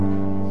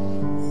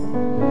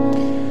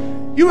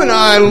You and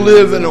I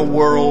live in a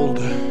world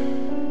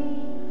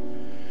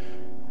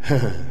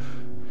that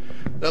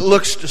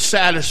looks to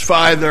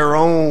satisfy their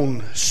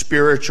own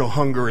spiritual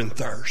hunger and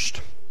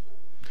thirst.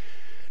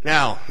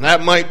 Now,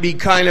 that might be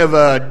kind of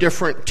a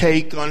different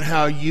take on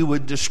how you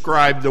would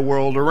describe the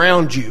world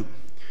around you.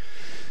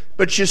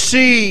 But you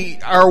see,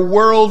 our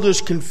world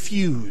is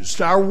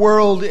confused. Our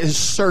world is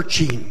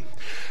searching.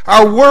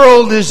 Our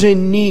world is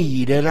in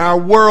need, and our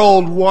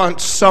world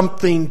wants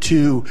something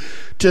to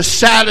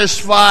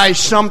satisfy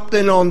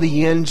something on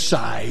the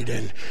inside.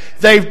 And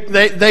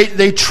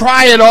they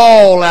try it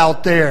all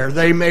out there.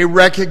 They may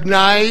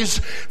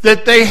recognize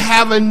that they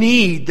have a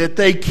need that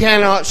they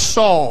cannot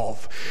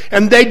solve,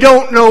 and they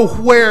don't know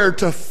where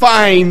to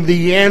find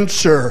the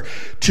answer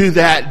to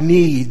that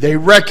need. They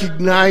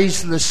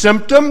recognize the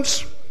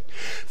symptoms.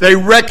 They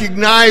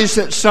recognize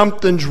that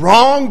something's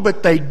wrong,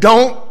 but they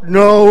don't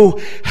know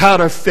how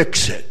to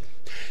fix it.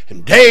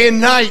 And day and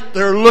night,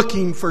 they're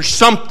looking for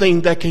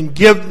something that can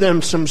give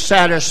them some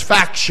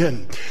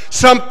satisfaction,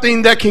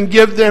 something that can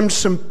give them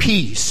some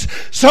peace,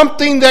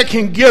 something that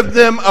can give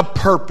them a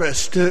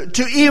purpose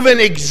to even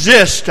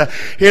exist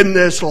in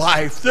this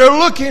life. They're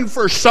looking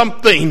for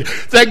something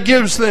that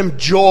gives them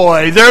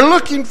joy. They're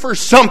looking for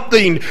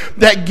something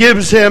that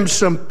gives them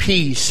some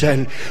peace.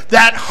 And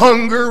that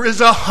hunger is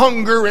a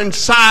hunger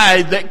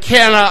inside that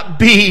cannot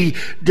be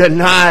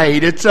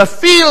denied. It's a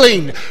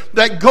feeling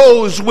that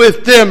goes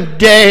with them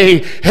day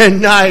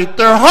and night.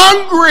 They're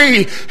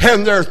hungry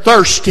and they're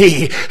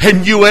thirsty.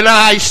 And you and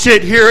I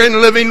sit here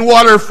in Living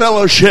Water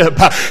Fellowship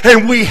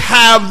and we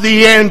have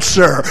the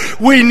answer.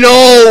 We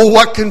know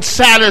what can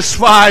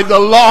satisfy the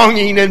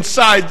longing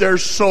inside their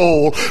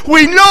soul.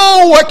 We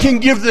know what can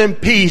give them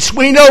peace.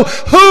 We know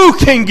who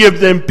can give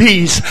them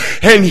peace.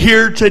 And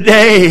here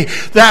today,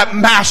 that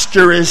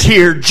Master is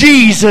here.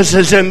 Jesus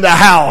is in the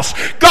house.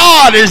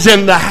 God is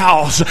in the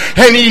house.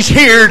 And He's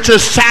here to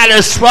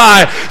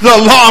satisfy the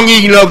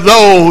longing of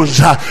those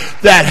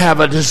that have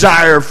a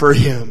desire for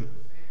Him.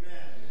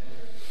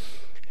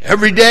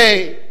 Every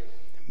day,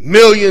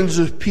 millions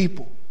of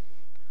people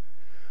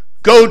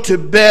go to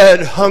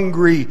bed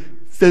hungry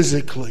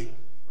physically.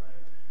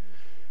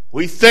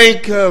 We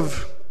think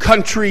of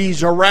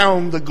countries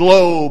around the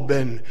globe,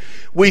 and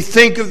we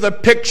think of the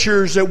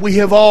pictures that we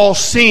have all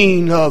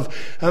seen of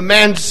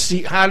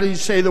emanciated,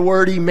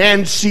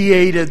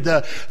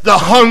 the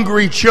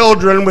hungry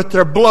children with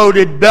their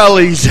bloated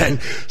bellies,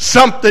 and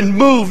something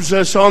moves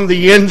us on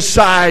the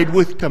inside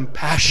with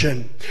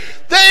compassion.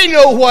 They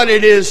know what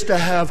it is to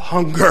have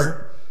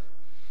hunger.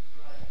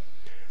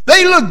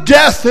 They look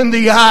death in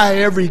the eye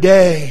every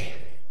day,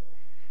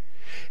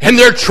 and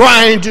they're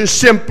trying to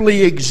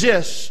simply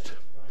exist.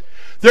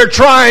 They're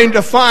trying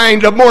to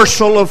find a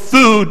morsel of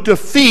food to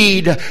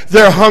feed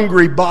their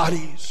hungry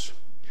bodies.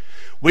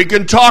 We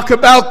can talk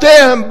about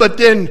them, but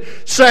then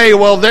say,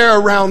 well, they're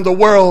around the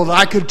world.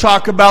 I could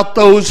talk about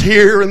those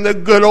here in the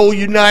good old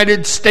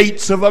United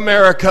States of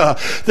America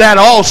that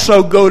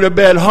also go to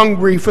bed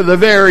hungry for the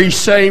very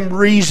same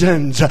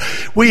reasons.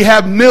 We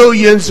have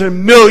millions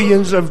and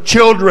millions of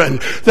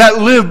children that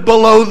live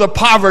below the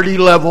poverty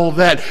level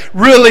that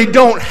really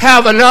don't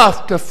have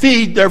enough to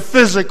feed their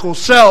physical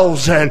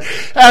selves. And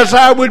as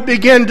I would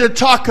begin to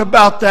talk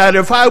about that,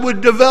 if I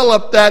would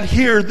develop that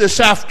here this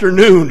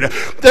afternoon,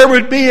 there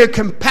would be a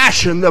compassion.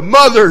 The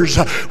mothers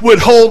would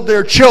hold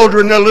their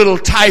children a little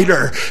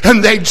tighter,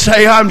 and they'd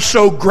say, I'm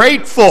so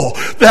grateful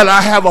that I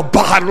have a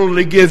bottle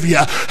to give you.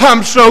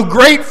 I'm so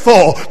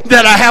grateful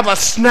that I have a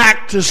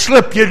snack to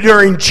slip you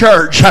during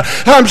church.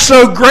 I'm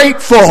so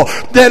grateful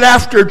that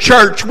after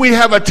church we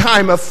have a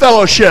time of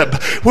fellowship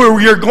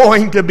where you're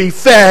going to be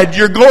fed,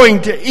 you're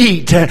going to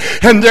eat,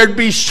 and there'd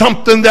be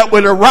something that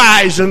would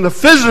arise in the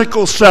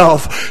physical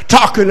self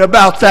talking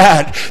about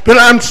that. But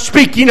I'm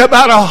speaking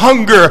about a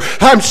hunger.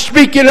 I'm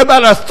speaking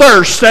about a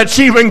thirst that's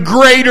even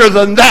greater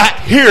than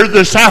that here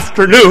this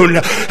afternoon.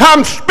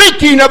 I'm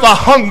speaking of a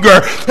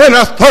hunger and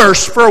a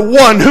thirst for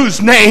one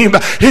whose name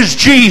is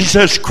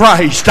Jesus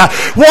Christ.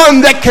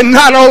 One that can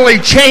not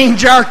only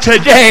change our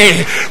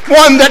today,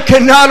 one that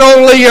can not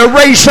only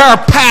erase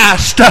our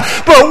past,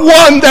 but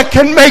one that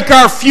can make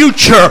our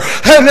future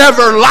an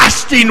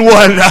everlasting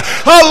one,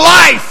 a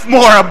life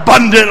more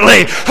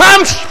abundantly.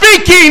 I'm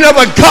speaking of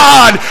a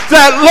God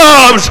that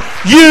loves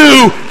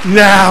you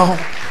now.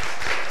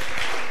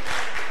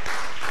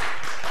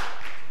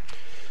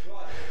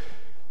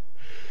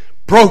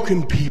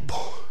 Broken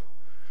people.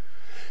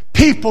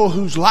 People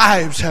whose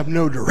lives have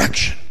no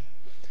direction.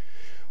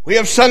 We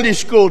have Sunday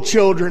school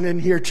children in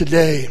here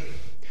today.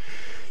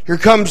 Here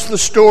comes the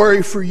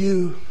story for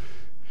you.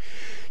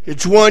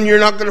 It's one you're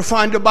not going to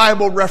find a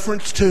Bible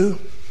reference to.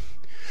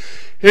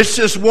 It's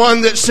just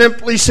one that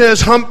simply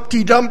says,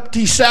 Humpty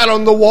Dumpty sat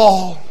on the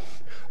wall.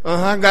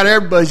 I got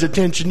everybody's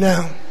attention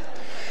now.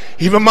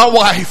 Even my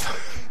wife.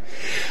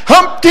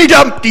 Humpty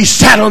Dumpty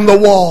sat on the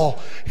wall.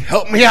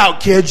 Help me out,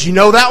 kids. You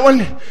know that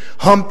one?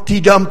 Humpty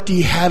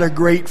Dumpty had a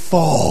great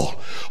fall.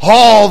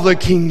 All the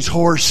king's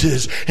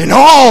horses and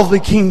all the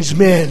king's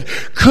men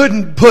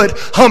couldn't put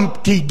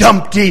Humpty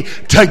Dumpty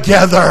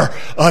together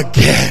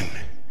again.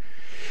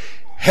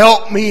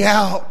 help me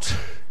out.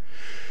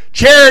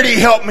 Charity,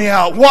 help me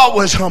out. What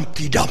was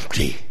Humpty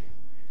Dumpty?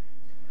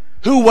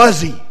 Who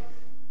was he?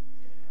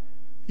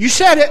 You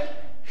said it.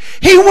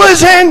 He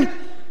was an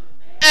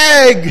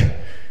egg.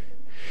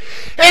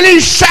 And he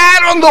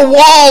sat on the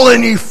wall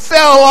and he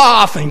fell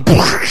off and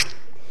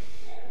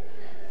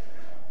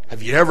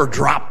have you ever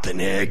dropped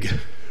an egg?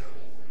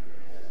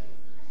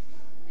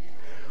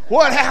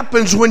 What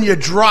happens when you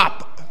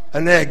drop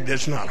an egg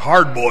that's not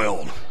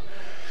hard-boiled?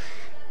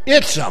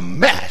 It's a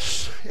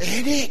mess,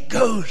 and it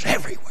goes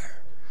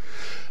everywhere.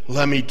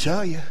 Let me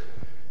tell you.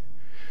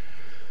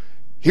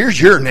 Here's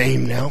your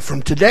name now.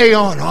 From today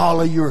on,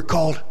 all of you are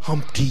called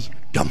Humpty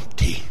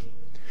Dumpty.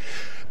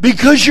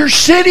 Because you're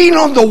sitting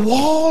on the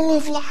wall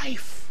of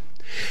life,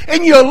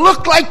 and you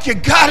look like you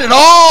got it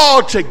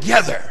all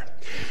together.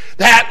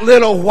 That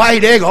little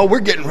white egg, oh,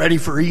 we're getting ready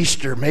for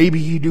Easter. Maybe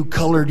you do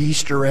colored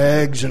Easter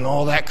eggs and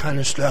all that kind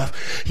of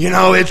stuff. You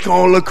know, it's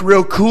going to look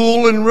real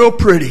cool and real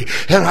pretty.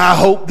 And I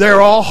hope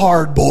they're all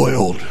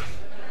hard-boiled.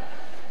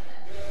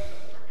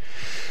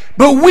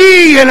 But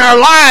we, in our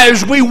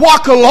lives, we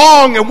walk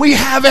along and we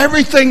have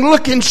everything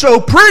looking so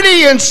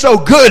pretty and so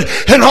good.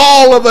 And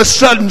all of a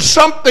sudden,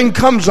 something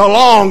comes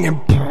along and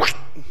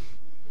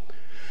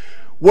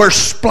we're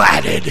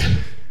splatted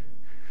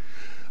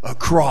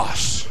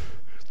across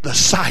the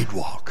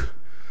sidewalk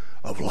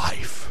of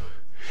life.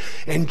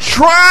 And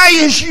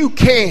try as you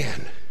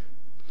can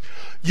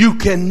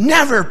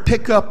never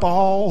pick up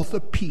all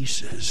the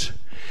pieces,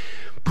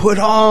 put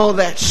all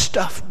that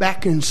stuff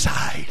back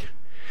inside,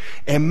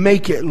 and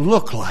make it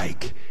look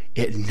like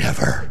it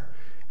never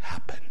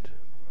happened.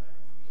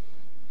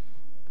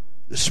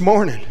 This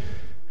morning,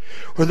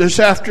 or this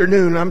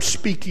afternoon, I'm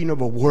speaking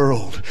of a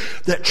world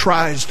that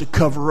tries to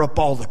cover up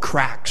all the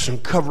cracks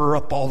and cover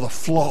up all the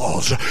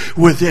flaws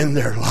within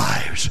their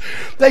lives.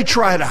 They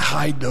try to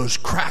hide those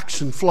cracks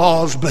and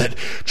flaws, but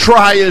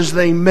try as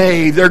they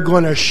may, they're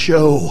going to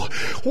show.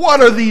 What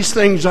are these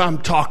things I'm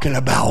talking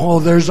about? Oh,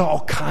 there's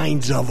all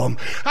kinds of them.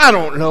 I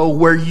don't know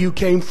where you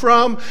came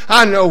from.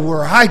 I know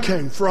where I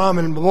came from,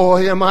 and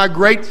boy, am I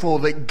grateful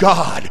that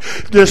God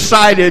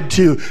decided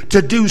to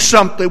do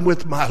something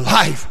with my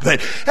life.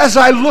 But as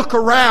I look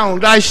around,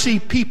 I see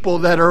people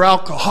that are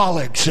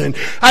alcoholics, and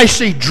I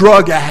see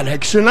drug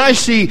addicts, and I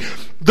see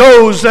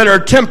those that are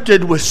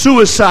tempted with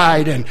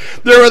suicide, and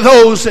there are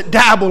those that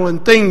dabble in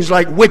things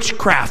like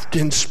witchcraft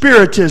and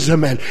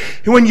spiritism. And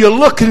when you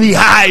look in the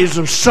eyes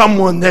of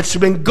someone that's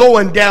been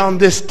going down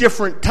this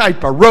different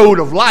type of road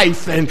of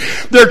life, and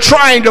they're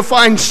trying to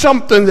find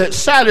something that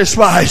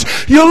satisfies,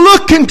 you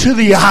look into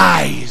the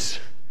eyes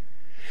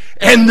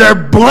and they're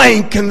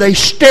blank and they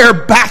stare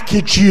back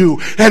at you,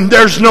 and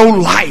there's no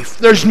life,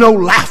 there's no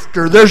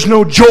laughter, there's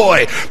no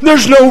joy,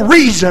 there's no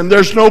reason,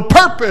 there's no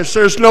purpose,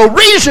 there's no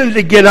reason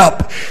to get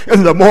up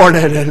in the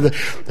morning, and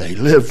they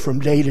live from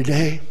day to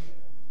day.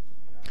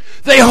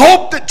 They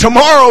hope that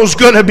tomorrow's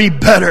going to be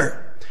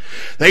better.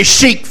 They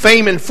seek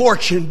fame and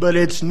fortune, but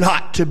it's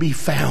not to be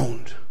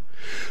found.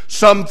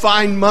 Some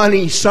find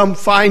money, some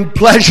find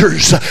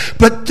pleasures,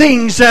 but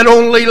things that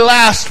only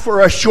last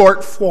for a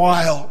short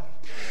while.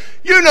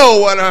 You know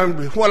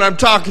what I'm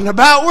talking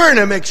about. We're in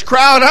a mixed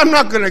crowd. I'm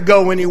not going to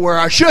go anywhere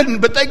I shouldn't,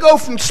 but they go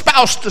from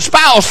spouse to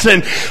spouse,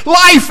 and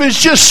life is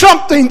just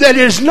something that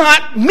is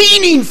not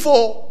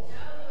meaningful.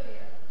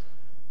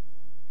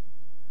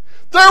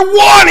 They're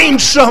wanting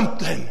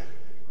something.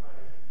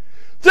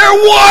 They're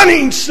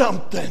wanting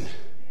something.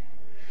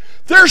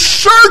 They're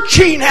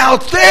searching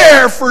out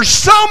there for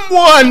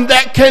someone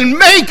that can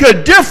make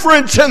a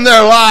difference in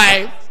their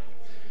life.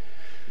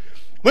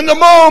 When the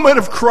moment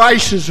of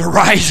crisis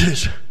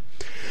arises,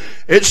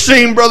 it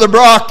seemed, Brother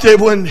Brock, that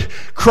when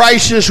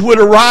crisis would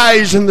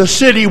arise in the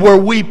city where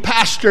we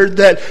pastored,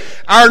 that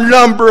our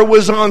number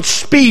was on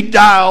speed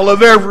dial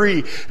of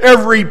every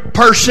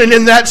person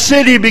in that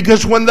city,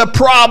 because when the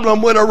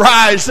problem would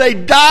arise,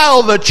 they'd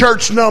dial the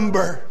church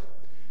number.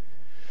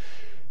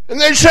 And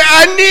they'd say,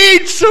 I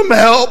need some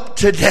help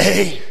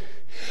today.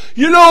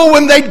 You know,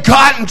 when they'd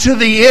gotten to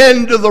the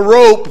end of the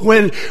rope,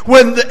 when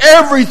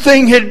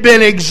everything had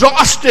been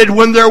exhausted,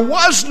 when there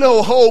was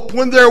no hope,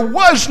 when there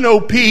was no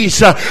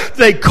peace,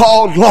 they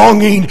called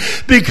longing,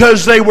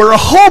 because they were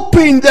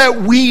hoping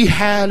that we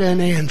had an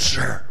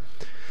answer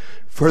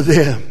for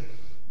them.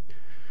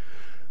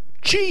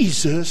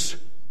 Jesus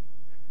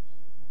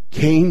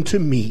came to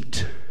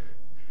meet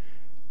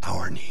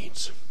our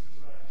needs.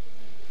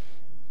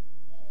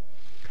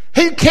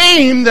 He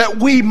came that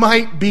we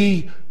might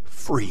be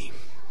free.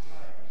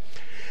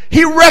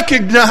 He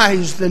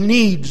recognized the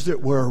needs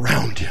that were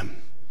around him.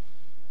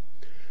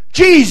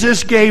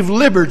 Jesus gave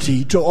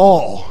liberty to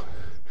all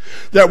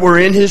that were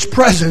in his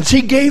presence.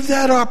 He gave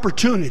that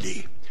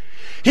opportunity.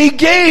 He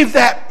gave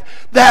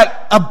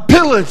that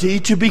ability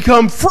to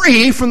become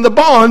free from the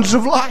bonds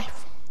of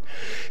life.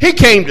 He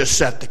came to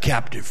set the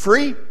captive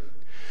free.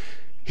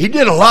 He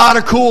did a lot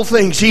of cool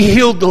things. He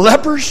healed the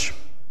lepers.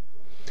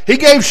 He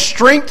gave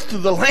strength to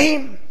the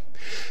lame.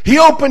 He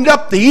opened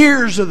up the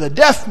ears of the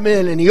deaf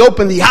men, and He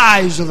opened the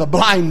eyes of the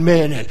blind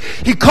men, and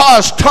He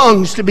caused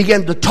tongues to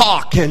begin to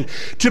talk and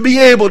to be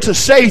able to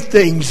say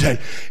things, and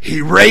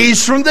He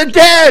raised from the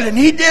dead, and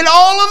He did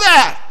all of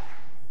that.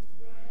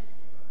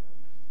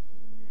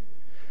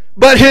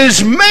 But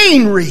His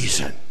main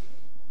reason,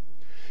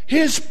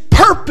 His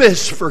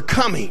purpose for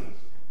coming,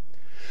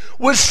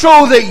 was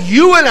so that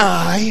you and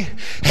I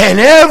and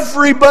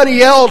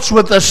everybody else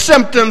with the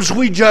symptoms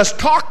we just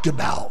talked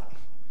about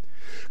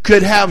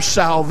could have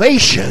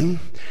salvation,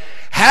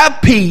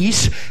 have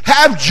peace,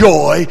 have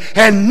joy,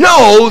 and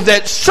know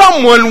that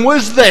someone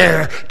was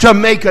there to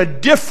make a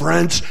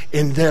difference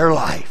in their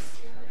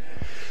life.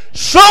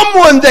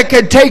 Someone that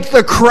could take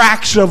the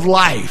cracks of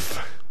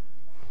life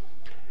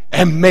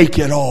and make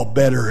it all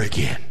better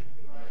again.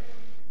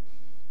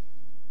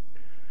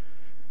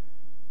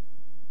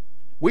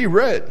 We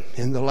read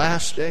in the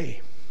last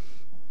day,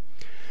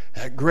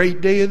 that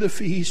great day of the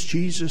feast,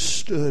 Jesus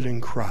stood and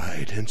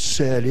cried and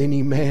said,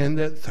 "Any man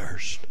that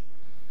thirst,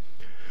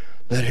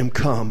 let him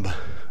come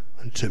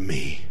unto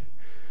me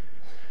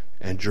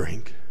and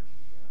drink."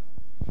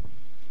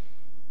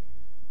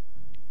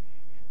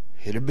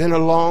 It had been a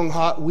long,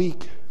 hot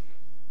week.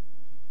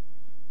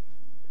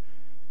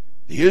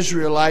 The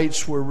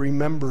Israelites were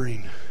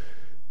remembering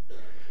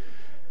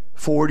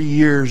 40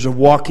 years of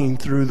walking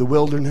through the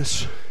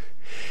wilderness.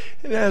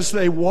 And as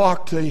they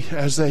walked,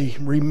 as they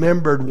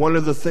remembered, one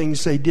of the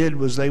things they did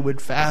was they would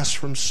fast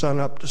from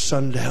sunup to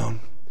sundown.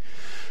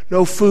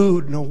 No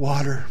food, no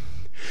water.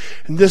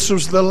 And this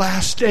was the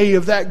last day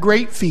of that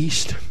great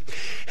feast.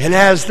 And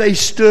as they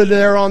stood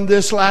there on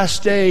this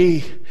last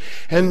day,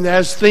 and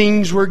as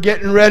things were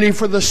getting ready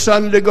for the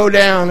sun to go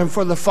down and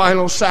for the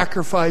final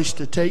sacrifice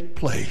to take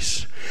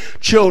place,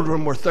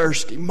 children were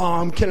thirsty.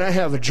 "Mom, can I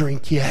have a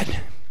drink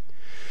yet?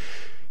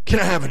 Can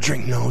I have a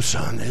drink?" "No,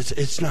 son,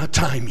 it's not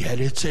time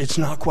yet. It's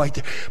not quite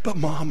there. But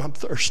Mom, I'm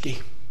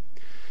thirsty."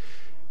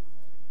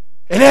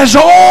 And as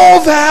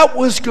all that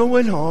was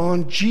going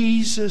on,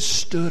 Jesus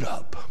stood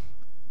up.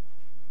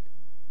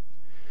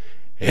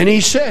 And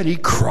He said, He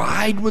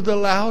cried with a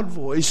loud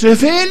voice,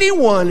 "If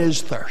anyone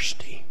is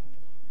thirsty,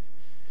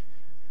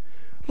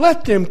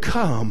 let them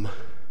come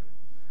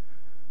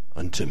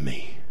unto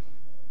me."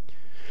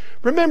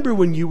 Remember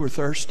when you were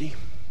thirsty?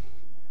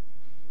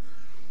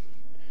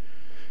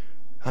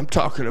 I'm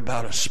talking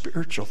about a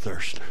spiritual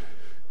thirst.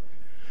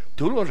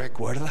 ¿Tú lo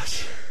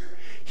recuerdas?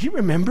 You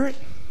remember it?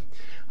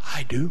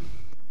 I do.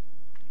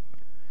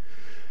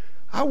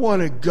 I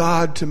wanted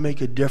God to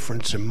make a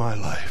difference in my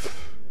life.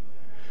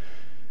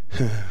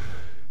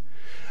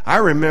 I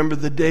remember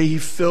the day He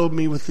filled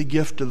me with the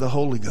gift of the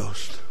Holy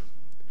Ghost.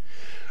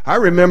 I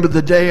remember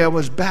the day I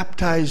was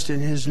baptized in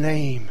His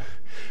name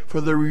for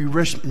the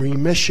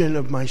remission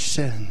of my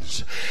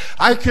sins.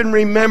 I can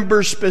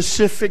remember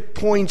specific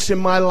points in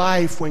my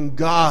life when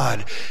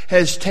God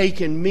has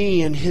taken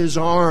me in His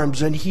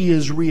arms and He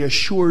has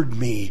reassured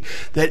me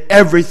that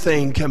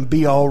everything can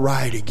be all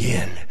right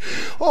again.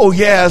 Oh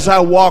yeah, as I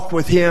walk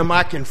with Him,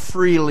 I can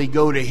freely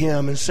go to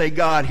Him and say,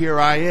 "God, here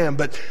I am."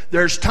 But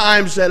there's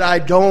times that I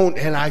don't,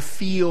 and I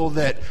feel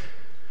that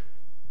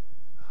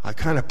I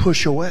kind of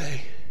push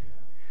away.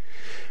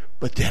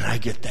 But then I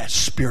get that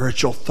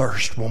spiritual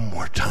thirst one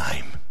more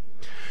time.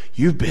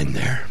 You've been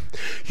there.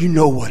 You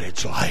know what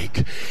it's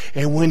like.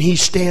 And when He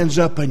stands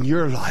up in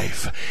your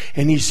life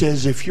and He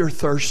says, "If you're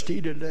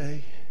thirsty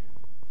today,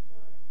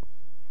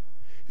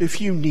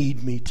 if you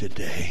need me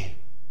today,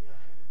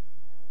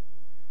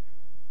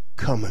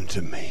 come unto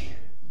me."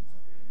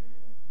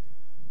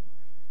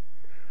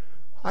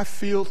 I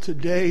feel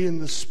today in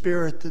the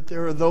Spirit that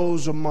there are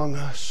those among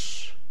us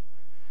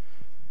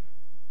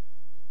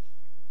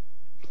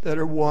that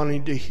are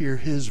wanting to hear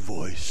His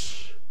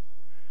voice.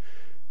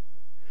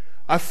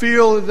 I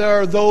feel that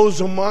there are those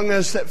among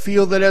us that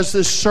feel that as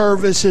this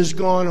service has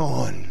gone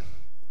on,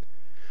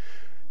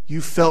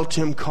 you felt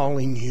Him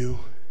calling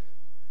you.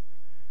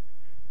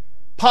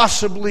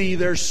 Possibly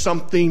there's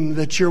something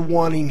that you're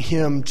wanting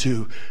Him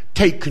to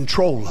take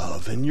control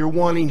of, and you're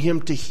wanting Him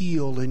to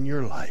heal in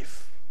your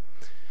life.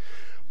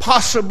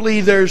 Possibly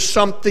there's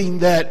something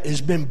that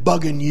has been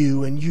bugging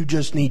you and you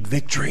just need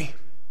victory.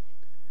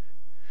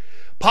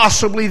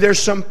 Possibly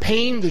there's some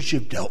pain that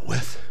you've dealt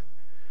with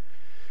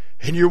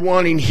and you're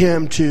wanting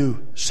Him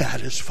to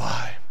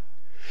satisfy.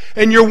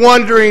 And you're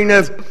wondering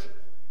if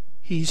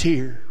He's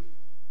here.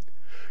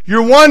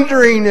 You're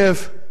wondering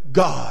if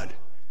God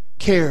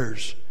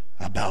cares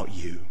about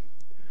you.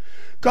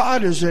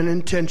 God is an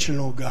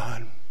intentional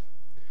God.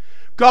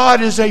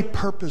 God is a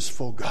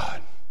purposeful God.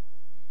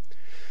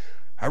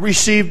 I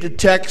received a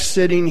text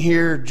sitting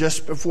here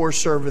just before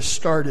service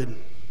started.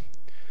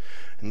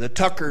 And the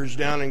Tuckers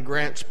down in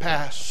Grants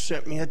Pass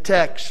sent me a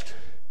text.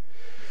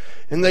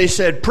 And they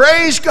said,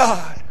 "Praise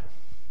God.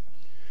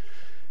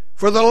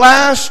 For the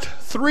last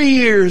 3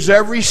 years,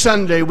 every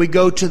Sunday, we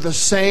go to the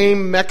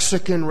same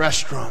Mexican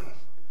restaurant."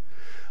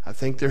 I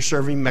think they're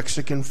serving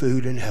Mexican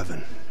food in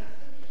heaven.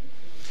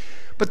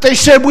 But they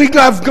said, "We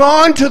have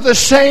gone to the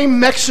same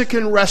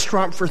Mexican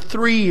restaurant for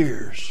 3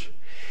 years.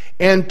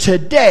 And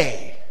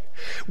today,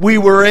 We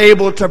were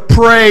able to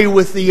pray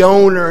with the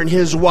owner and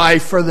his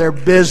wife for their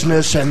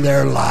business and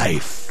their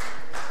life.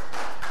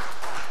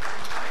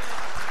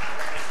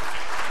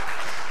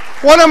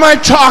 What am I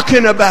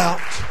talking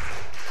about?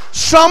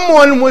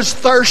 Someone was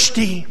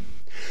thirsty.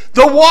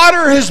 The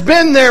water has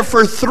been there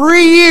for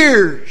 3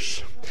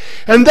 years.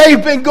 And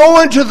they've been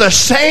going to the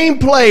same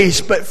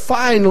place. But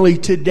finally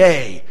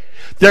today,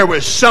 there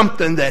was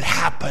something that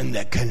happened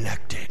that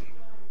connected.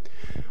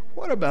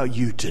 What about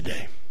you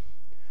today?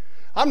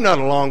 I'm not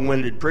a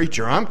long-winded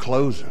preacher. I'm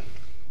closing.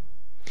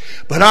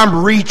 But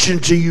I'm reaching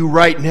to you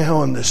right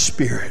now in the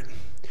Spirit.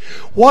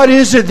 What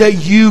is it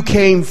that you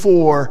came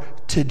for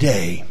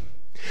today?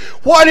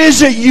 What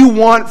is it you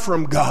want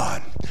from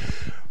God?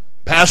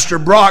 Pastor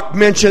Brock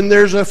mentioned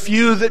there's a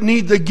few that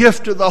need the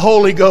gift of the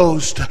Holy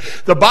Ghost.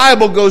 The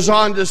Bible goes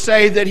on to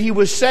say that he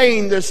was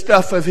saying this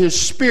stuff of his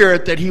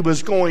Spirit that he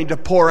was going to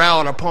pour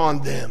out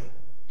upon them.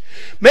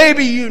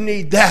 Maybe you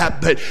need that,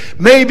 but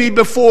maybe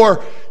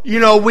before,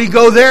 we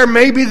go there,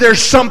 maybe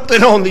there's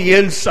something on the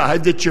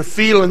inside that you're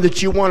feeling,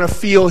 that you want to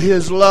feel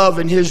His love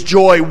and His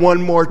joy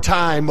one more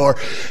time. Or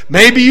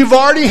maybe you've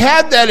already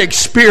had that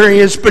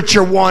experience, but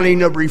you're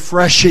wanting a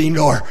refreshing,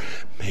 or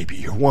maybe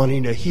you're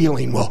wanting a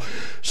healing. Well,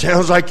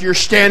 sounds like you're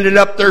standing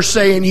up there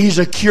saying He's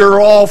a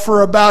cure-all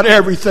for about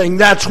everything.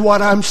 That's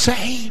what I'm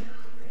saying.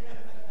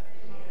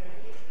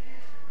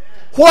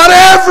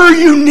 Whatever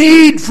you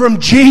need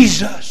from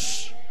Jesus,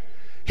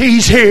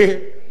 He's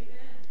here.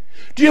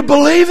 Do you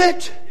believe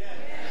it?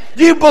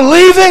 Do you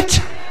believe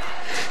it?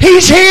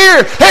 He's here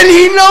and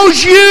He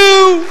knows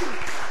you.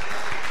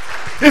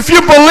 If you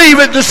believe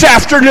it this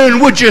afternoon,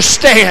 would you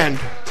stand?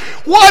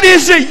 What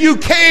is it you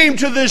came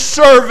to this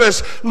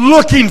service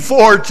looking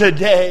for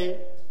today?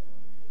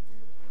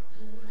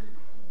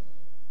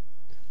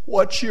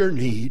 What's your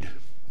need?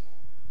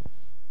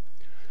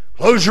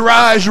 Close your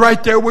eyes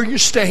right there where you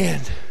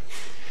stand.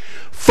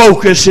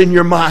 Focus in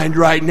your mind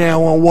right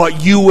now on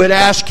what you would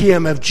ask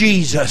Him if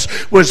Jesus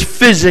was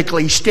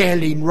physically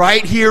standing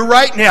right here,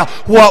 right now.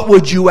 What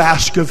would you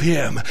ask of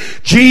Him?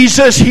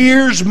 Jesus,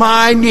 here's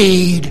my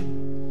need.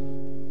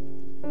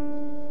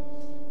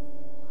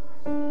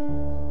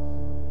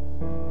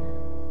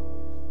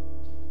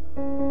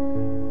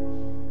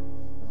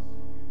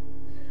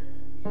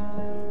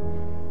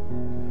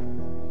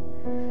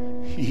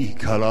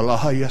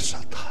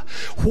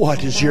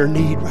 What is your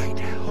need right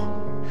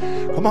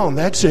now? Come on,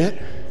 that's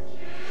it.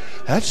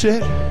 That's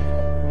it.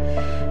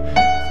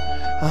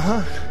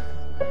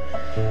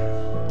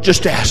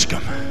 Just ask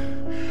Him.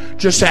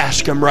 Just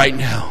ask Him right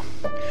now.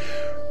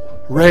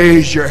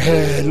 Raise your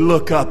head,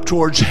 look up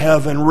towards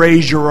heaven,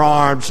 raise your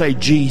arm, say,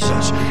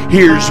 Jesus,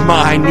 here's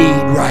my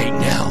need right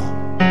now.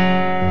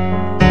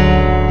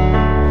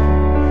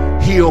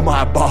 Heal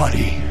my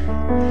body.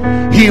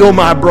 Heal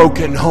my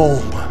broken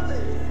home.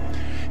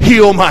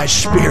 Heal my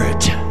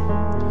spirit.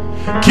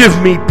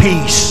 Give me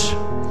peace.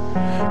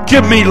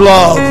 Give me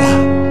love.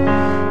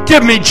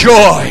 Give me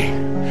joy.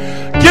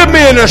 Give me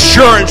an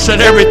assurance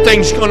that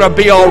everything's going to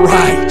be all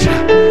right.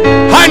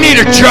 I need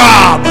a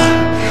job.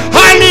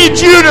 I need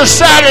you to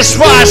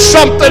satisfy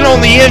something on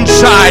the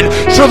inside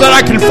so that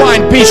I can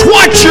find peace.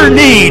 What's your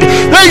need?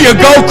 There you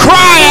go.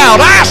 Cry out.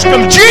 Ask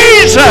Him,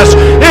 Jesus,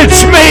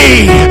 it's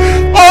me.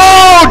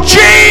 Oh,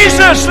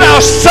 Jesus, thou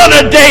Son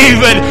of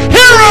David,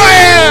 here I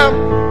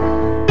am.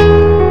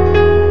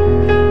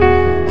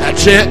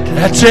 That's it.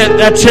 That's it.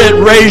 That's it.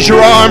 Raise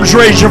your arms.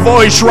 Raise your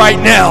voice right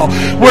now.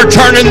 We're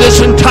turning this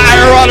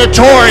entire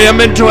auditorium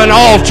into an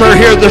altar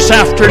here this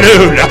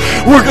afternoon.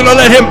 We're going to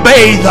let Him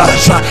bathe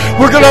us.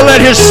 We're going to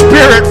let His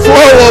Spirit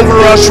flow over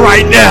us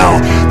right now.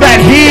 That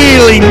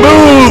healing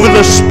move of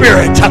the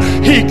Spirit.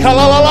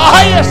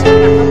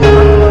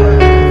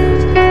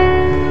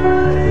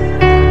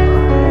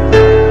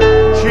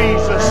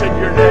 Jesus, in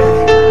your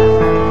name.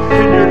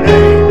 In your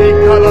name.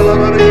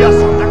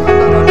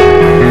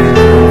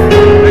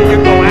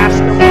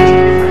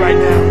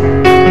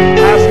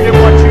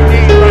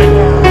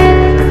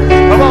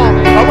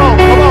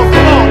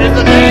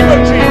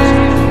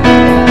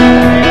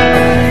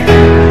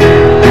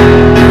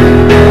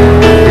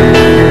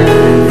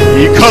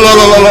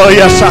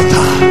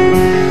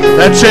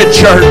 That's it,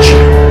 church.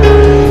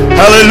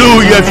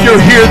 Hallelujah. If you're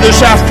here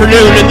this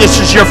afternoon and this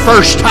is your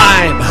first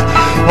time,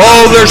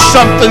 oh, there's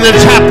something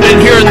that's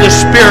happening here in the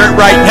Spirit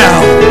right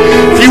now.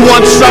 If you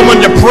want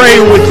someone to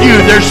pray with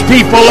you, there's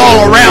people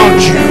all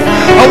around you.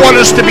 I want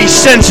us to be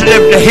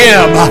sensitive to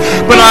Him,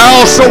 but I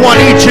also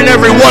want each and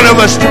every one of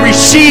us to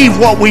receive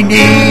what we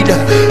need.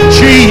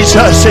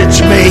 Jesus,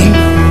 it's me.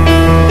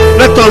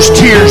 Let those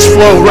tears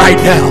flow right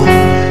now.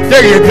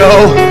 There you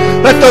go.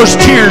 Let those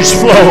tears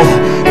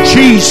flow.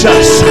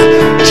 Jesus,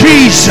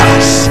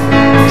 Jesus,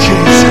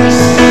 Jesus.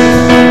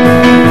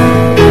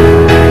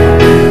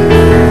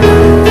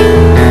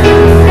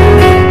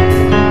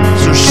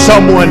 Is there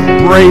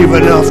someone brave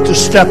enough to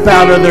step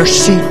out of their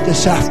seat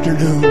this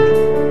afternoon,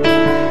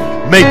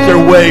 make their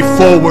way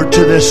forward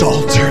to this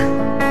altar,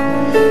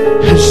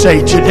 and say,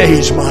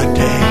 today's my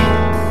day.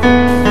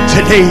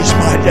 Today's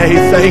my day.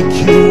 Thank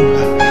you.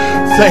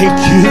 Thank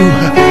you.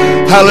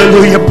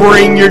 Hallelujah.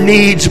 Bring your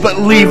needs, but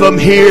leave them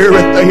here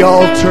at the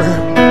altar.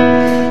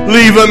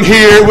 Leave them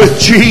here with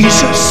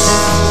Jesus.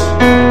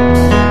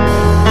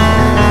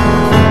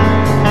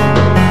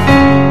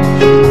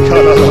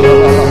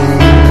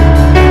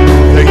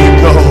 There you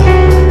go.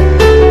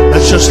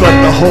 Let's just let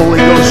the Holy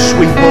Ghost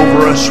sweep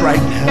over us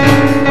right now.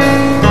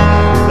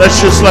 Let's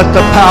just let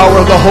the power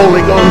of the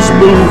Holy Ghost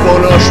move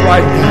on us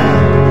right now.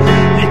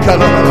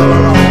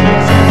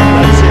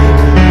 That's it.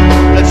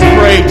 Let's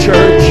pray,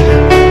 church.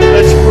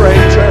 Let's pray,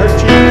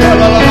 church.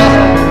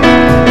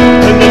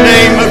 In the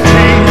name of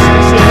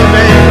Jesus. In the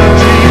name of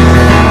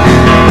Jesus.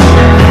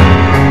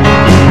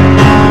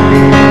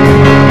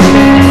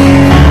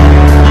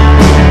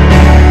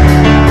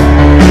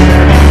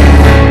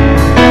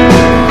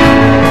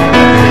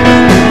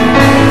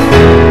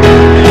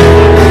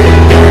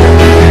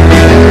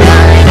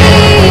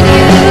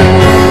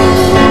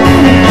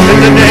 In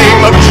the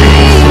name of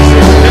Jesus.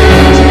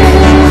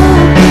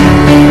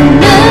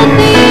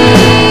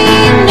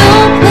 Nothing, no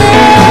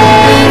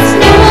place,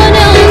 no one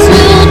else.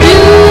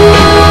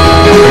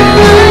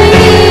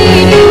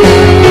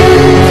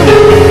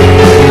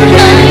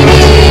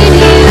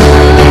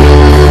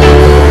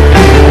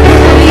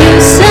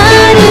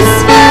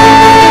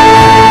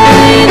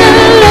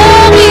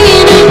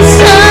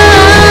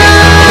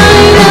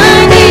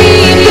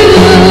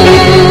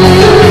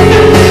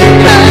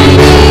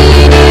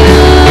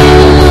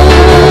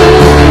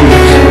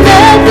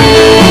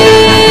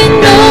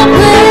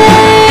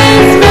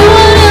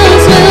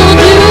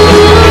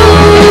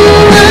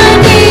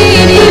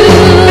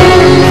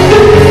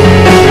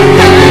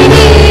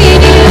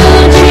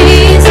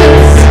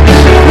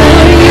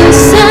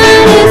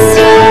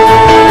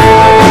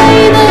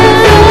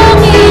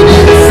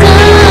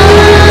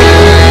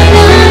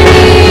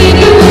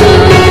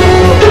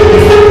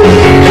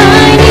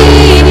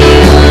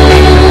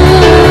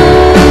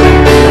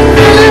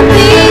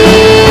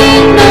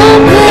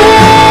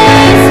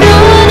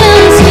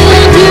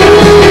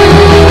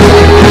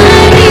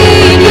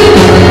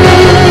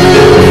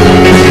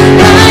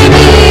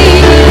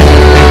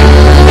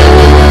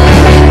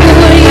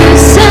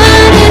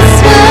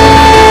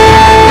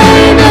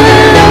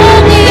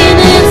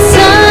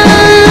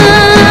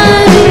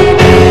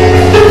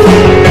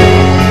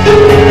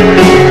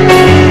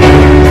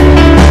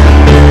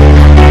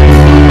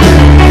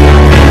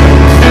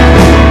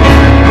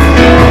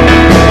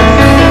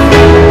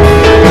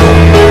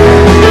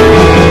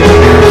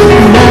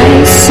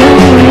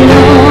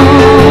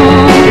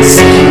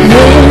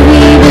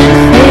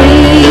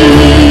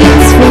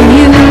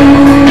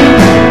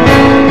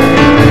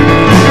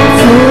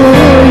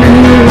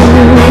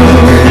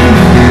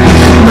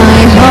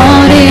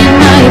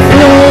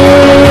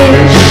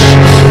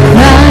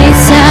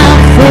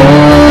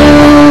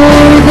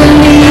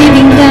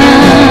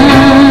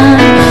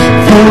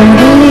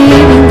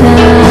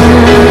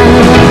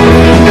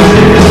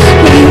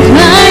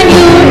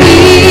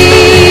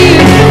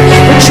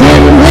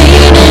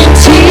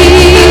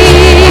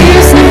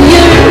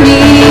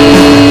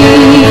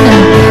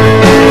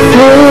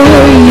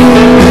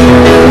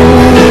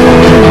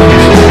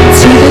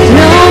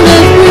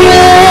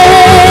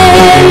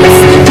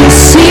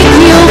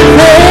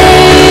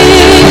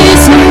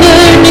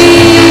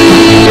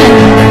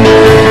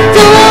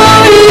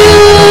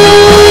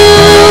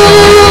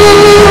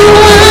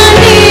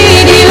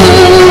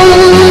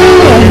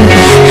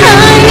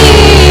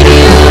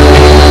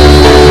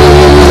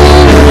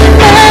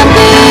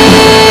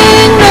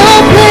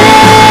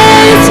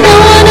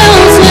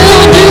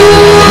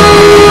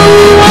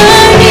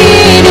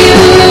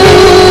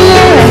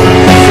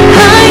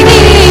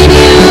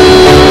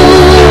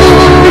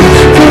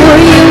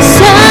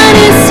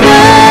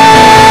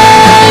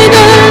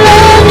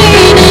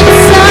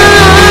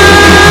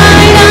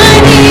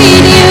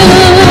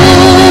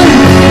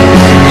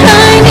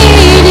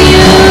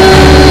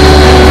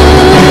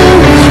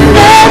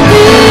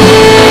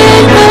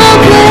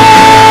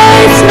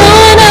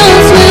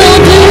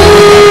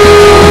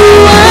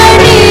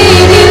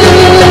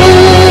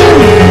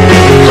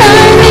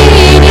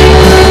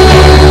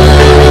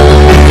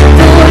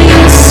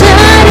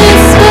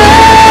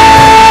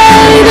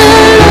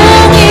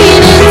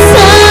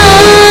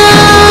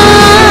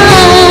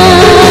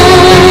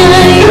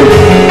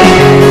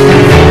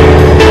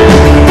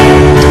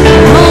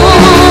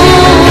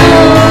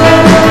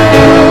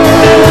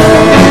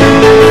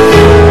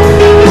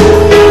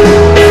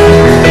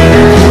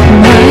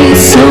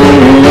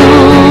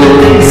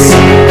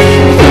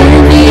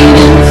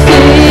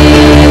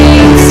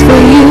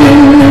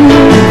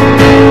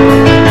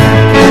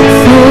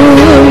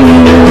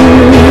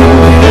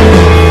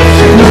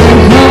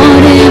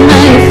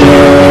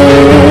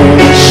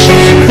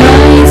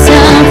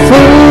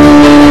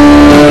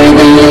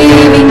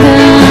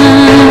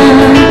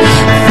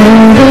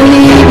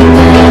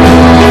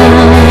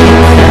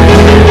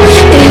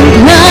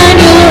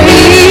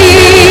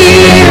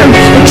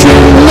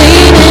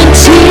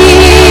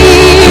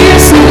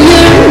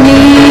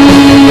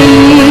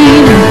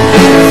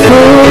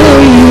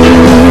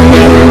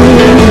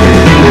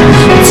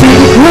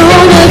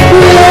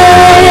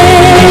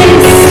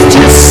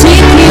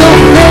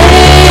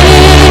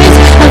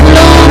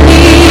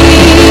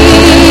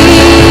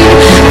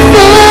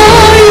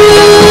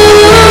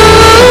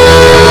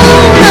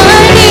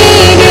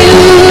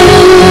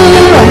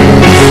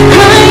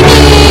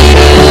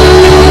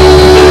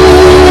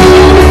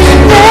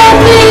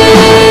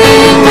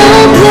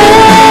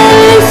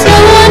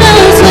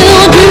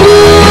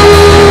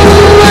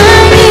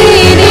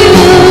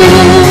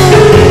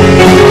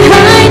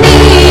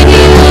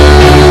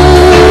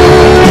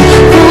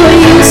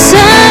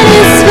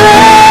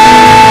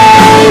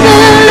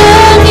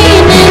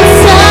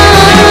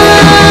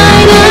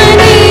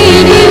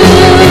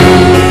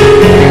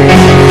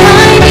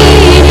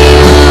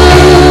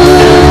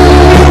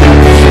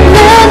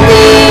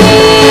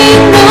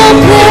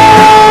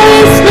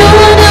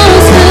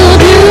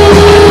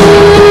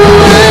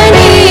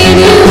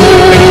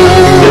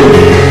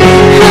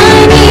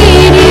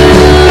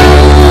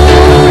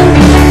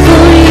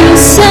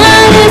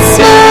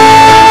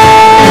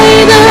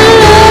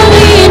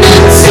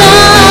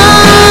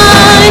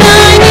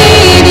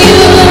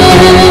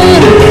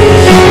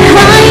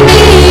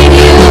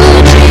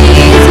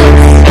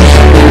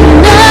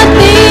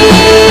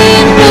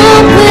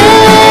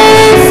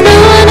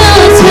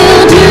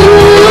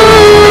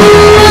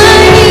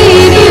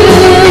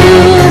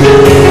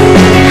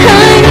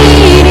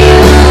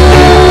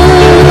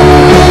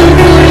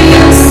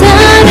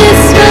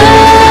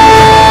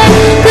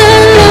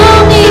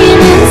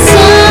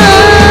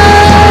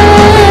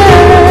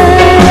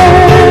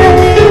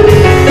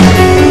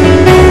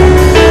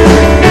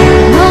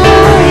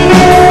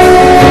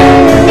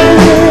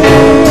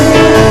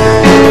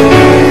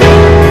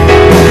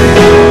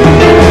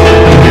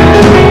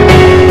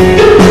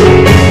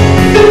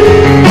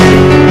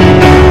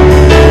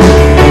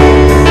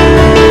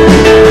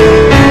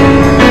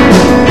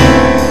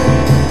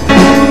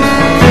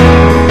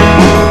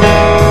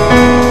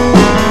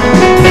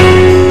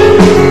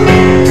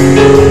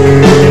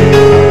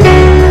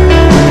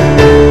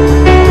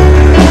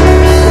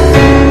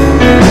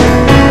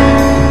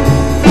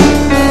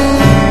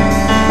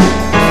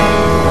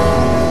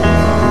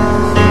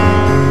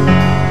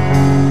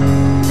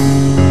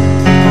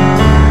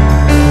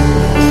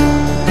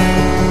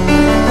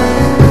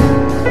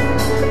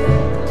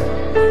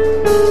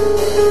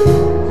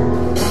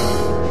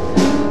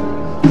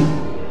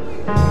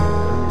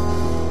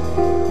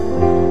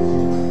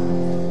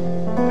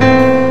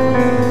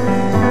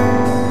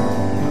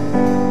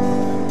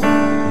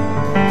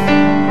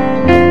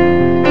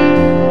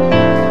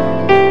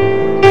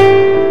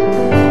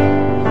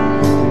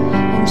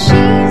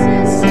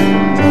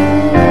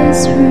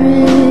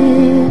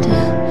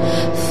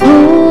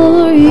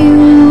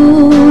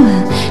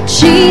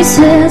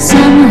 Jesus,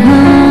 I'm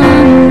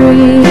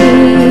hungry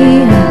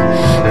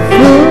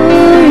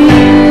for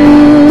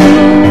you.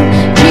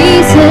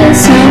 Jesus,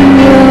 I'm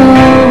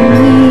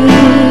longing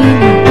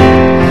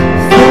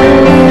for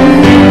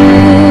you.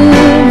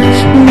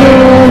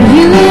 Lord,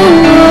 you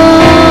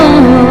are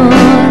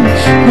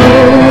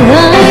all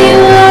I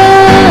want.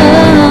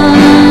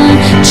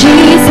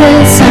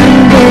 Jesus, I'm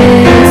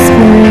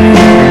desperate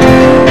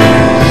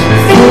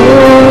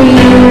for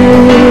you.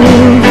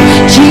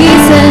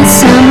 Jesus,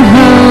 I'm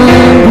hungry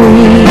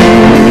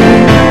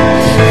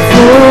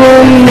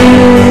for you.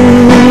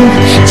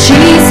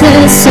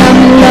 Jesus, I'm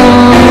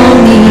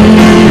longing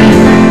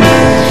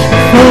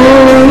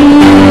for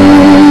you.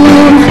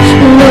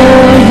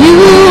 Lord, you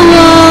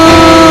are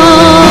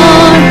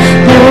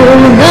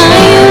all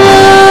I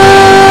want.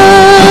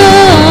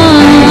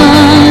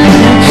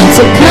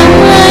 So come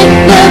like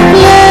the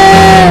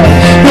blood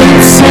and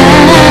saturate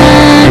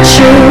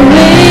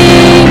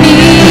me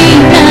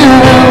now.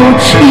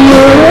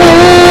 You're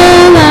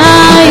all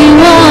I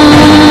want.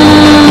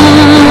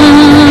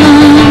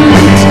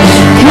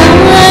 Come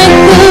like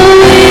the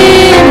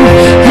wind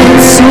and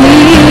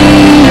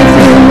sweep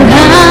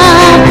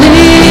throughout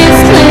this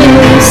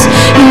place.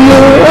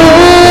 You're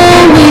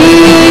all we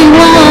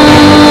want.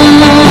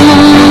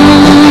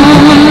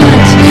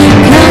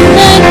 Come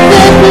like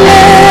the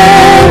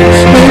blood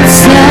and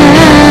saturate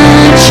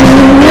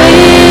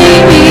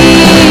me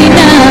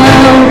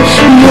now.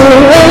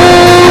 You're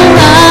all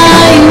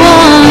I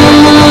want.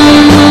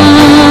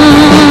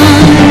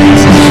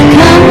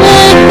 Come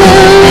like the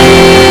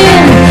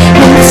wind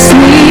and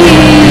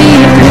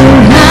sweep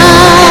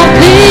throughout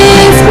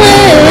this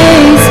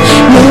place.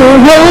 You're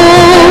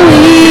all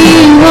we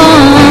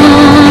want.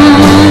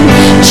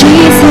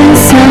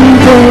 Jesus, I'm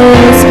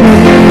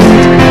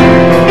desperate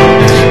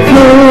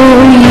for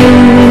you.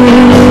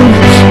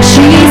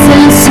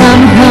 Jesus,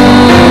 I'm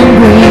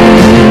hungry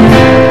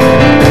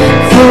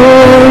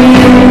for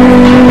you.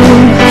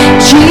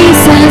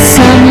 Jesus,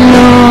 I'm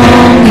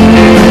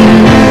longing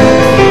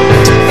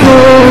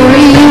for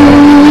you.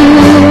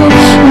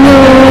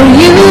 Lord,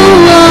 you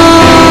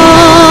are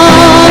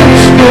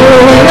all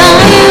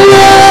I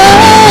want.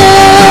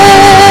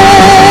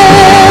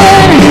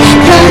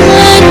 Come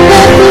like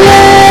the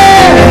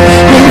blood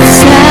and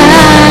saturate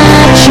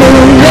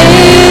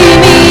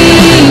me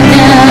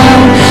now.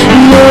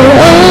 You're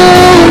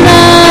all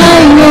I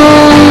want.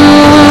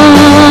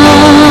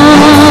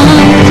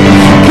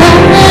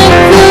 Come like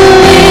the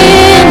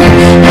wind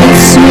and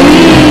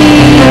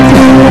sweep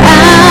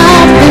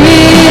throughout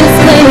this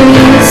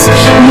place.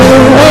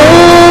 You're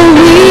all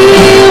we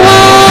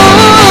want.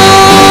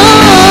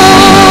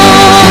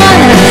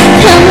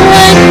 Come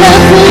like the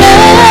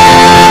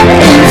flood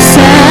and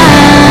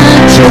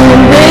saturate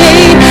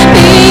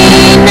me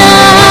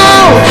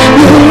now.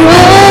 You're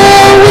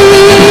all we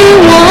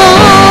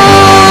want.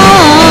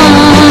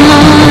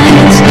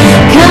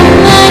 Come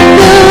like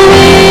the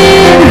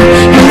wind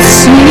and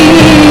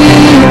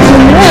sweep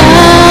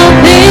throughout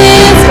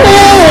this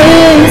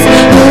place.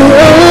 You're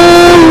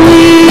all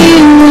we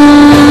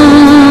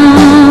want.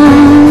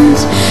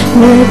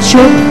 Let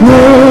your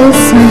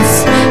presence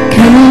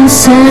come and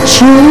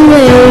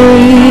saturate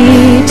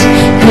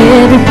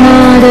every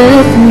part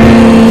of me.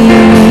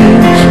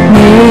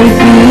 Make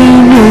me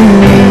new.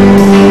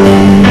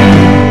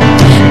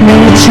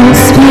 Let your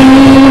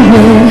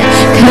spirit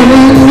come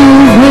and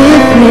move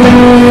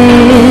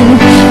within.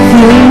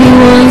 Fill me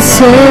once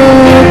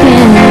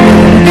again.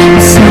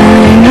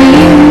 Sign me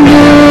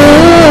new.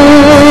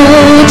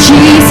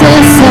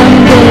 Jesus, I'm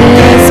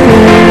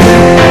desperate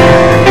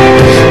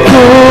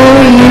for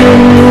you.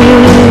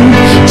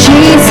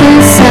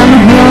 Jesus, I'm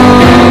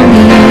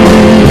longing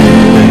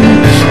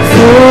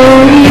for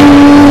you.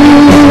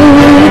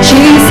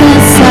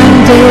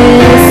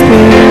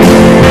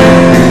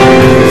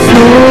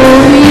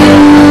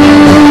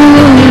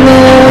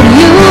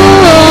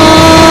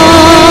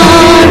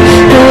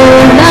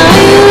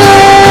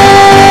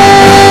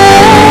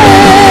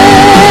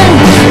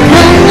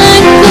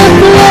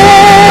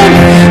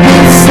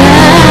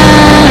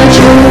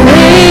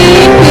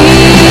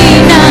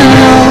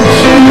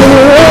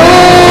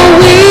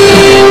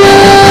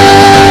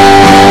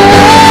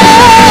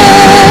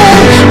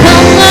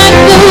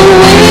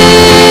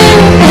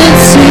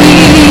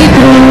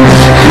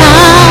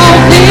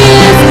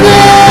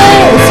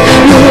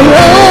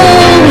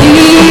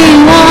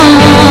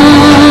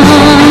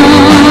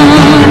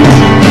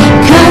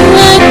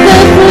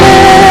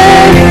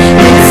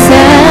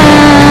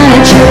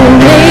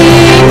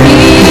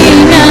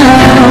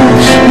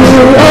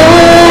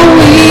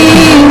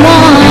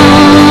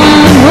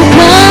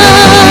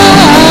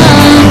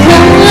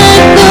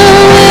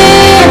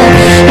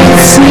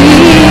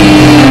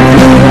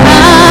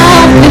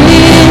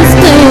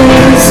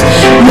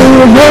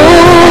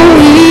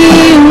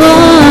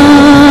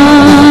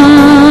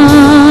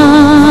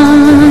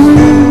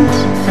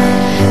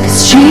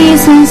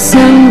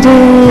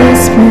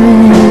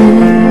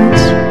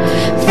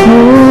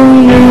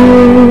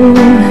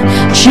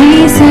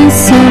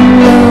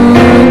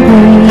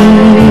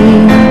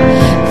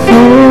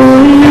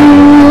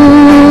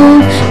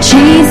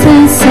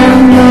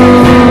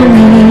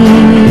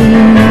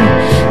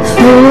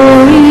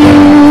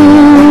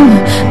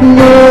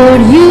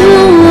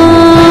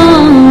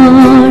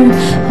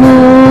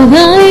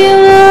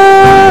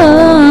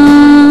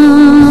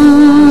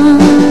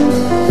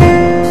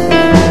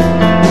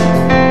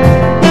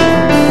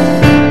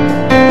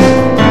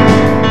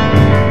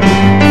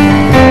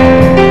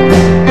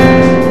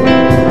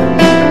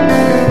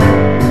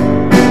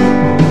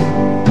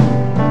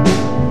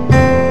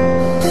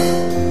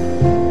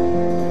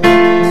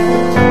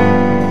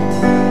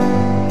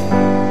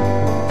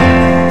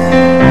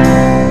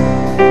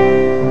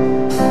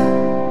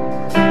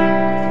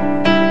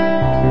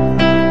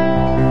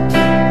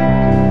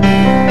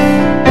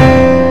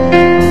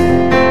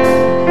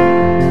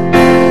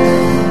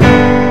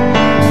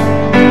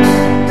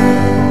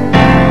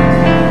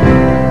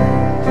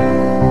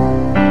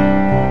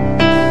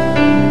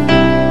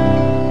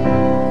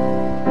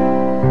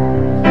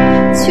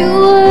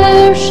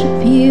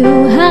 you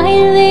I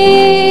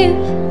live.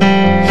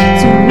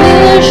 To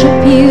worship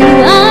you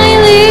I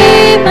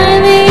live. I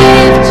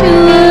live to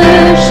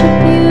worship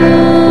you.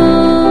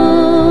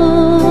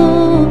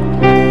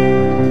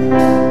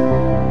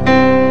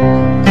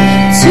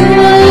 To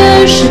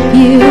worship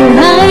you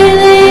I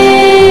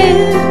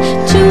live.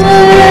 To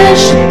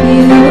worship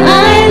you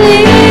I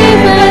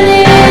live. I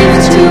live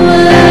to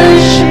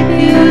worship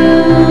you.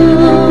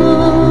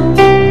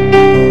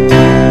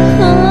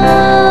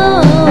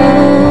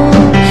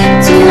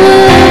 To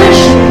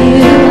worship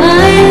you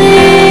I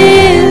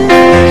live.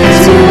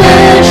 To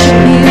worship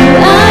you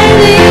I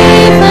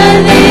live. I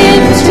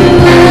live to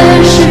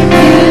worship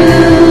you.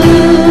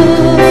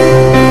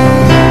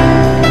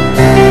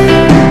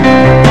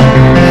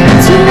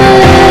 To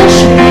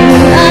worship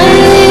you I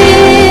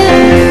live.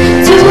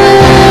 To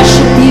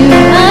worship you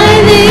I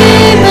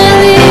live. I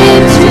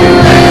live to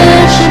worship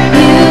you.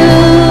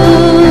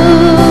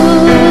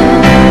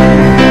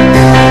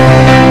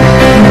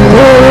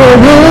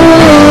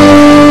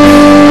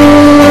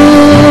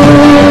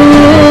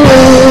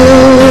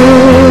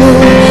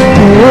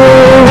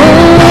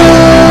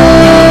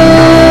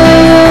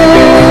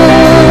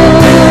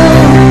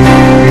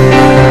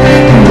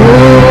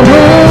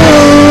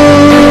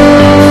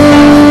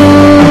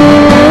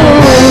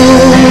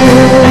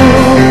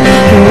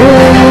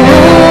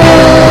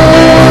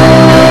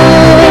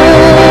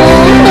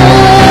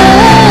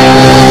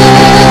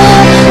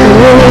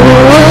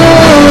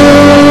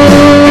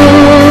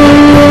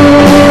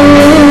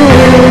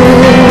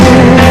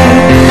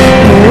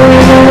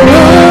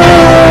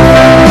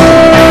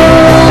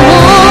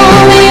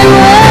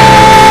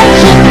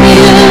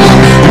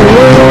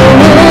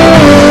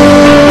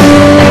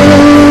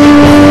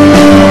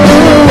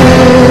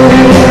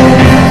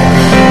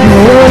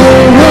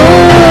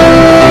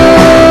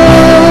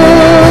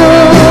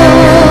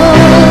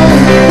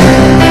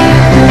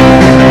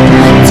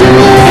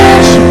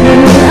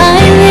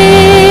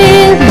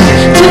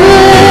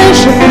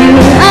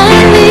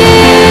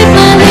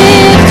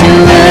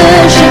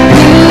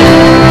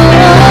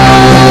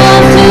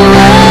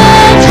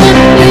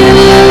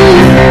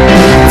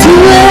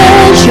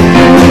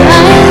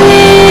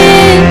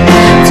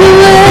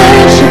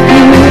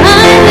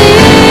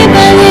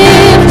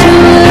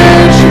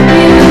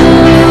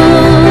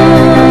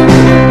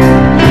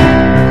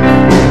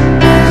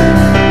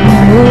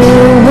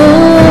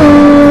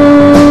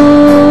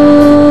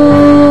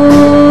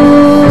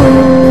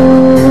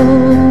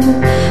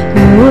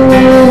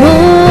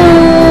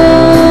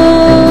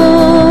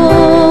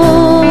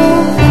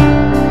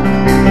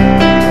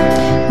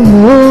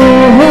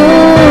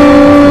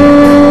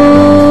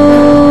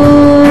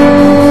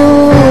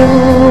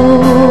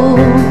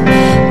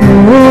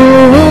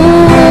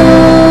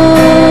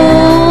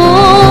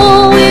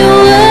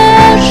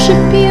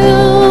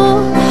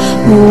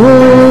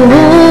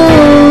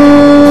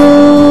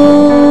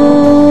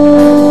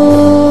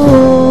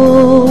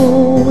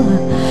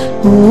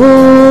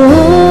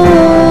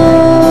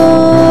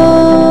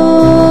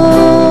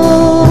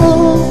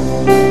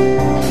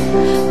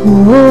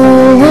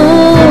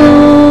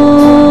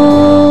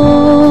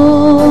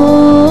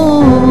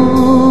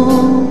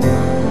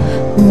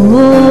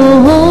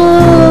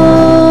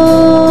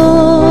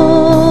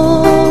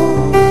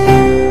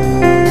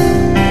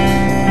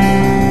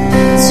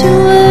 To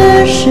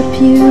worship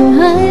you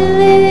I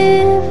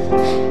live.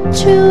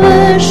 To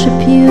worship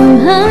you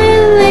I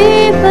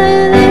live. I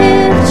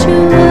live to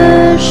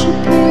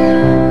worship you.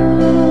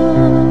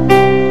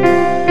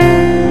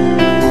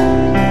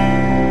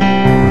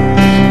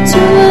 To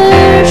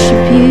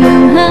worship you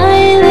I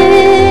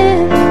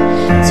live.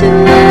 To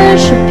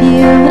worship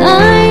you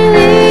I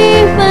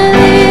live. I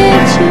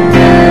live to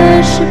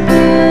worship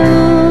you.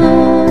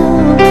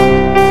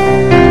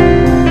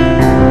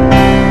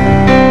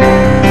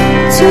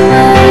 To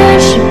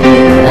worship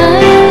you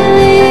I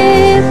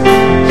live.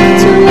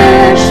 To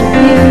worship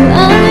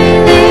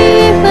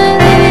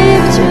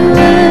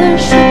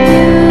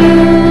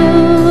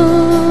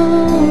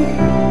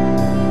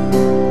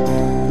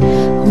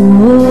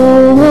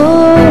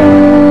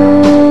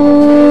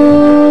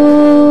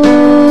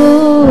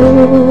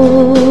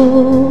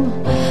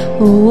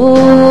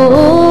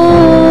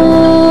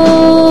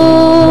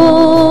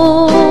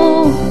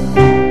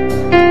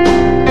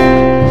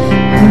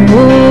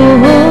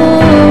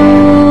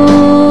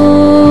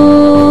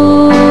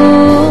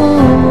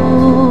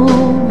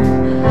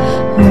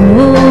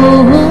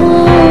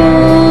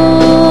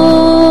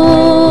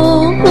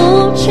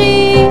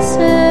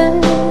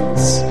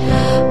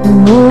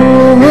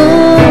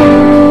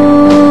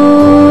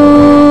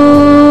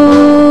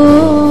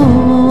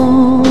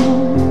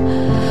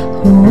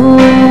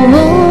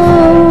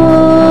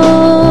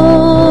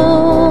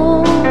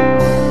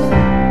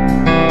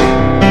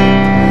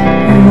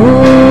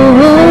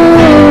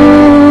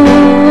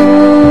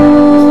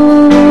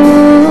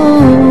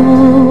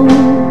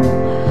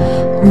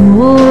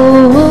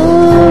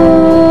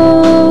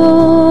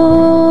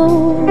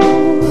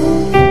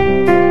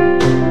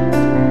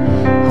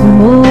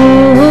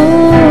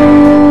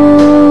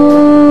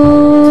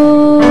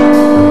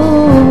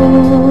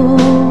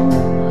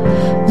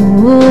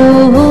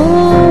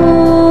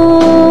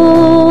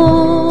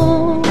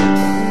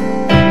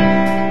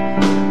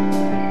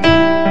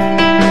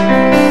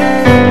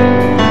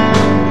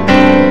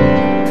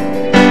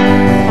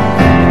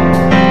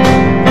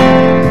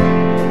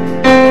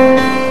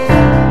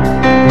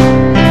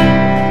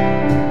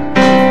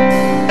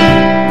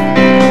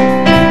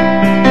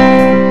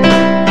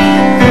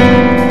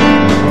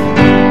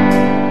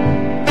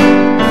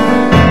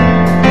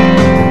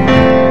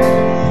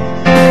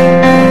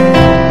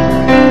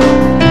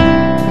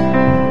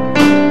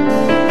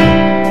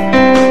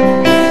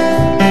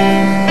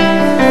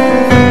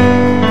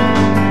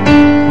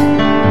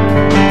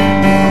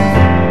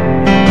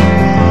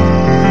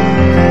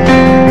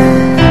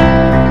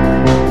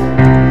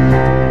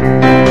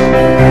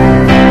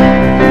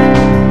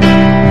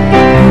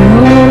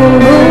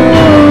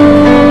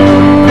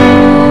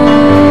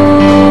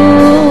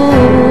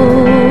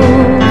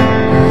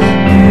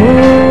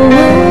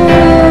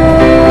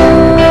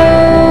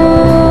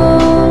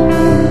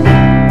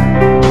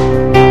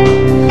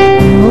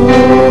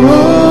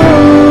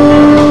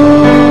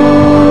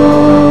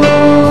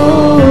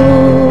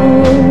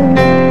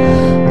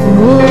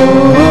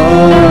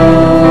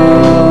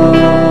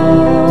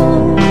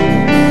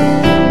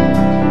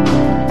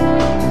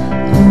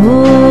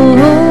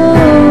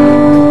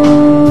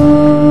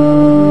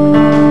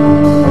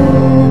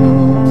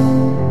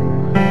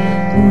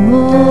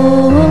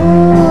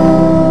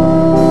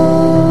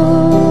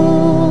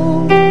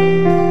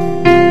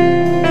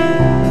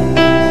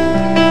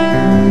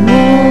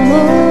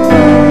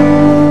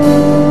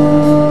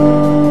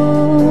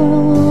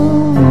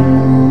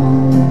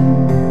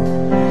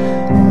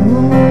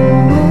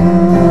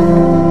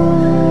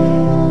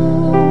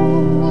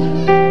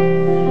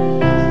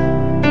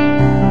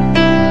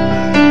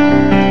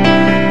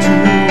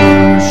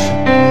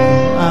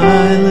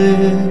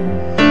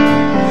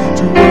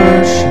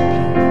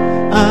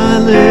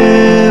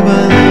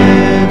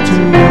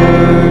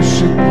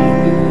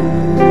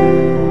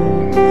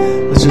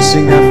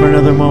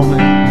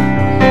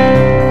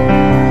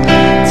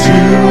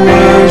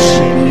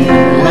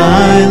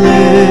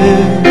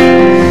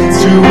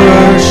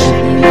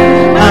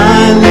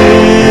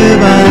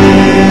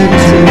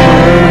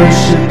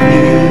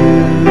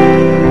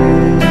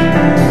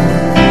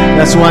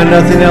That's why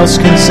nothing else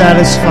can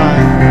satisfy.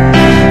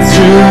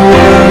 To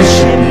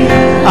worship you,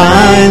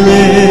 I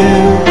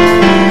live.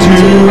 To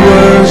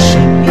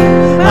worship you,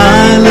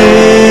 I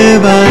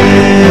live. I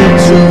live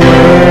to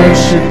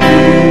worship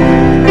you.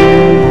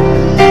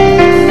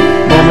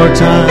 One more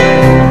time.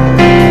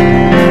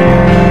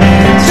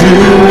 To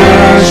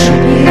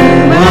worship you,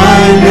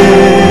 I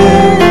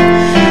live.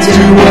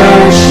 To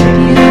worship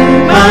you,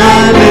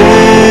 I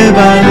live. I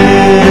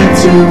live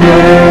to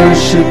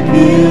worship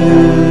you.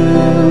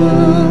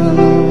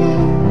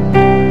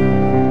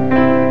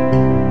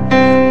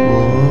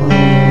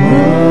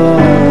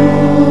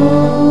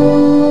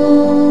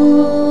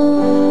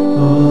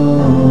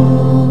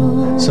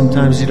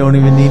 You don't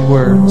even need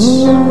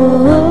words.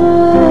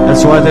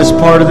 That's why this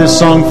part of this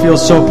song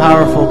feels so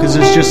powerful, because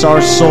it's just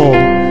our soul.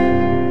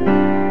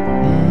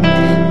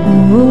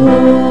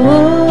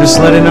 Just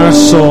letting our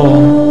soul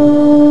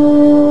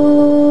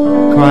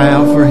cry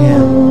out for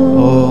Him.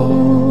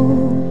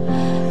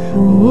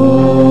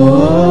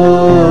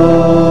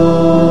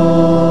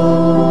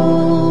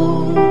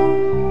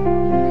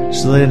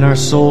 Just letting our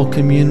soul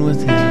commune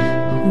with Him.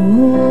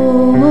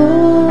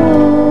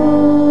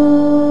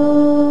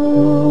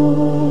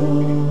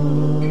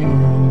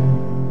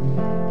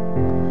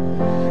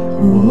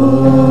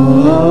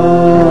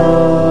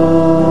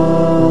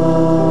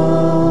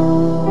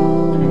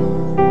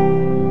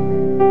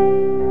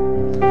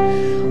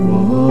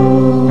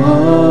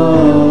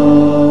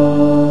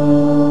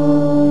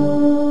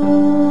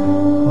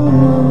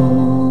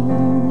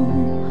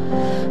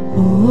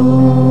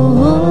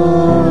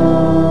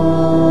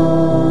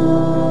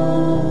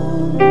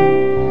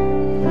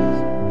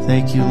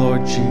 Thank you,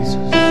 Lord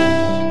Jesus.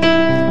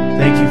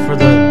 Thank you for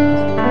the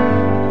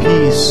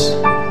peace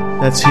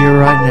that's here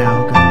right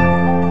now,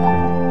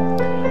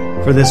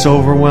 God. For this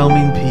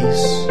overwhelming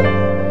peace.